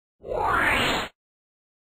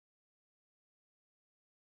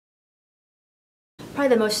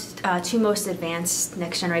Probably the two most advanced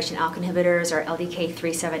next-generation ALK inhibitors are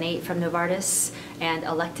LDK378 from Novartis and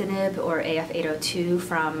Alectinib, or AF802,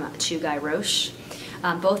 from Chugai Roche.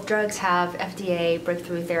 Both drugs have FDA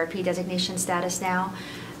breakthrough therapy designation status now,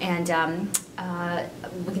 and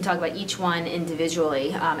we can talk about each one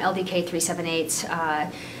individually.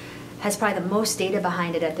 LDK378 has probably the most data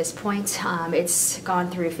behind it at this point. It's gone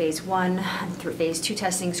through phase 1, through phase 2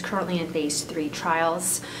 testings, currently in phase 3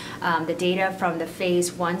 trials. The data from the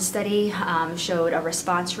phase 1 study showed a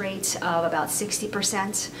response rate of about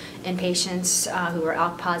 60% in patients who were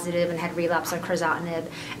ALK-positive and had relapsed on crizotinib,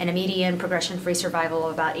 and a median progression-free survival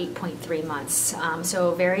of about 8.3 months.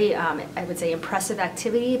 So very, I would say, impressive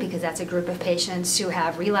activity, because that's a group of patients who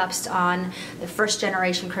have relapsed on the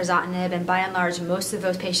first-generation crizotinib, and by and large, most of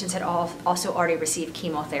those patients had also already received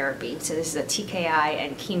chemotherapy. So this is a TKI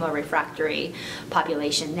and chemo-refractory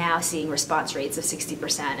population, now seeing response rates of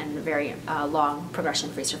 60% and a very long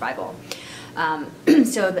progression-free survival.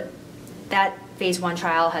 That phase 1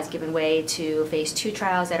 trial has given way to phase 2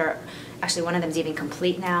 trials that are, actually one of them is even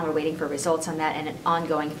complete now. We're waiting for results on that, and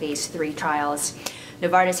ongoing phase 3 trials.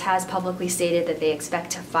 Novartis has publicly stated that they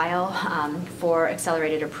expect to file for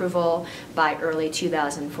accelerated approval by early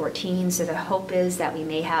 2014. So the hope is that we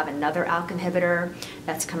may have another ALK inhibitor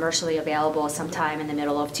that's commercially available sometime in the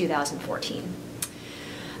middle of 2014.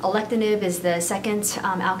 Alectinib is the second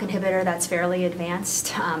ALK inhibitor that's fairly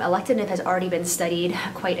advanced. Alectinib has already been studied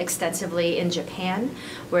quite extensively in Japan,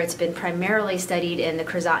 where it's been primarily studied in the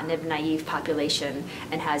crizotinib-naive population,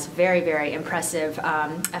 and has very, very impressive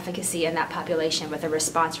efficacy in that population, with a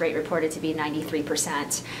response rate reported to be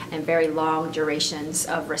 93% and very long durations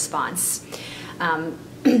of response.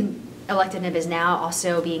 Alectinib is now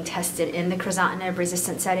also being tested in the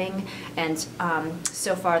crizotinib-resistant setting, and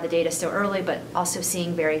so far the data is still early, but also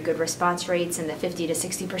seeing very good response rates in the 50 to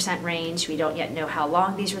 60% range. We don't yet know how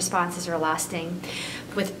long these responses are lasting.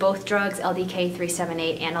 With both drugs,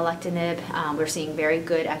 LDK378 and Alectinib, we're seeing very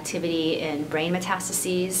good activity in brain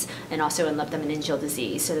metastases and also in leptomeningeal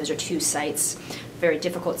disease. So those are two sites, very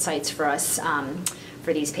difficult sites for us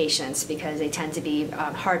for these patients, because they tend to be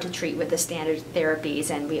hard to treat with the standard therapies,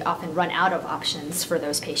 and we often run out of options for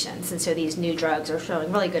those patients. And so these new drugs are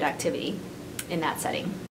showing really good activity in that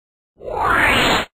setting.